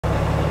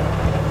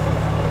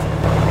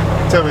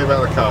Tell me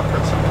about the car,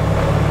 Chris.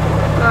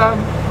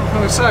 What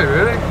can I say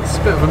really? It's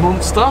a bit of a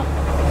monster.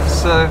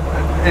 It's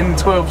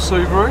N12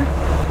 Subaru,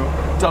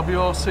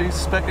 WRC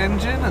spec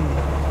engine and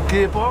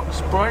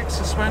gearbox, brakes,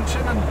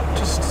 suspension and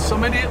just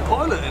some idiot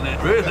pilot in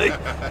it really.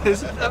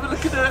 Have a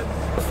look at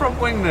the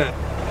front wing there.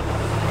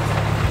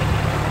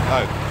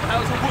 Oh. That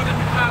was a wooden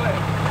pallet.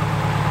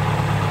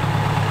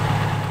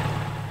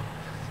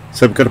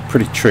 So we've got a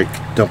pretty trick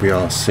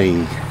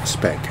WRC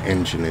spec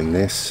engine in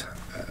this,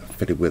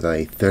 fitted with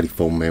a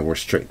 34mm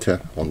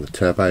restrictor on the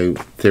turbo,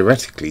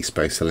 theoretically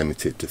supposed to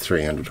limit it to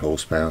 300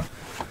 horsepower,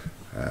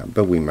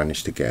 but we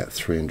managed to get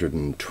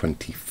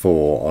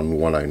 324 on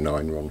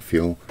 109 RON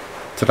fuel.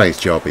 Today's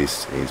job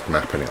is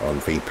mapping it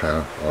on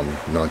Vpower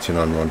on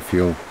 99 RON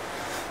fuel,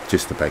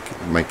 just to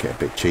make it a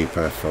bit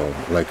cheaper for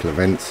local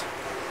events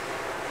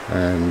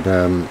and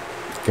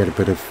get a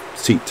bit of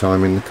seat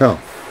time in the car.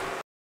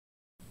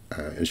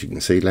 As you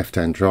can see,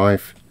 left-hand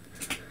drive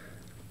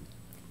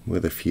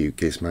with a few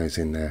gizmos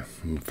in there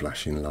and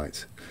flashing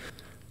lights.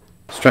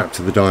 Strapped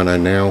to the dyno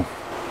now,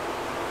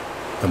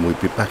 and we'll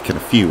be back in a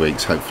few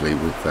weeks hopefully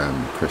with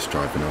Chris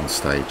driving on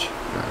stage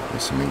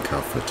with some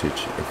in-car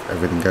footage if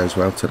everything goes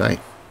well today.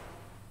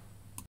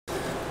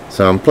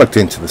 So I'm plugged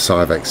into the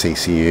Cyvex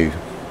ECU,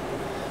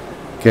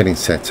 getting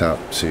set up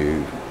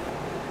to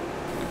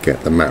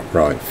get the map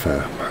right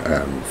for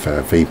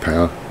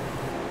Vpower.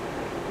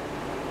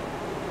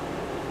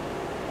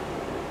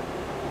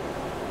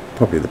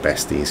 Probably the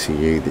best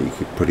ECU that you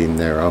could put in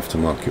there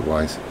aftermarket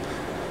wise.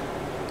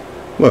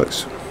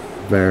 Works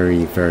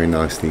very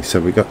nicely. So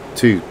we've got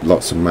two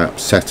lots of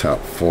maps set up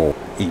for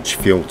each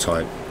fuel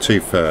type,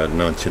 two for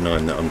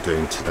 99 that I'm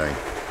doing today,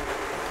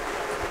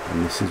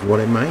 and this is what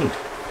it made.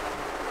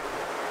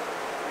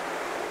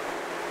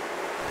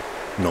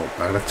 Not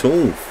bad at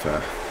all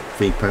for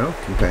Vpower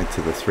compared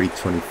to the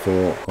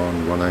 324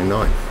 on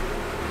 109.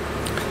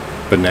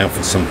 But now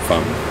for some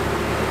fun.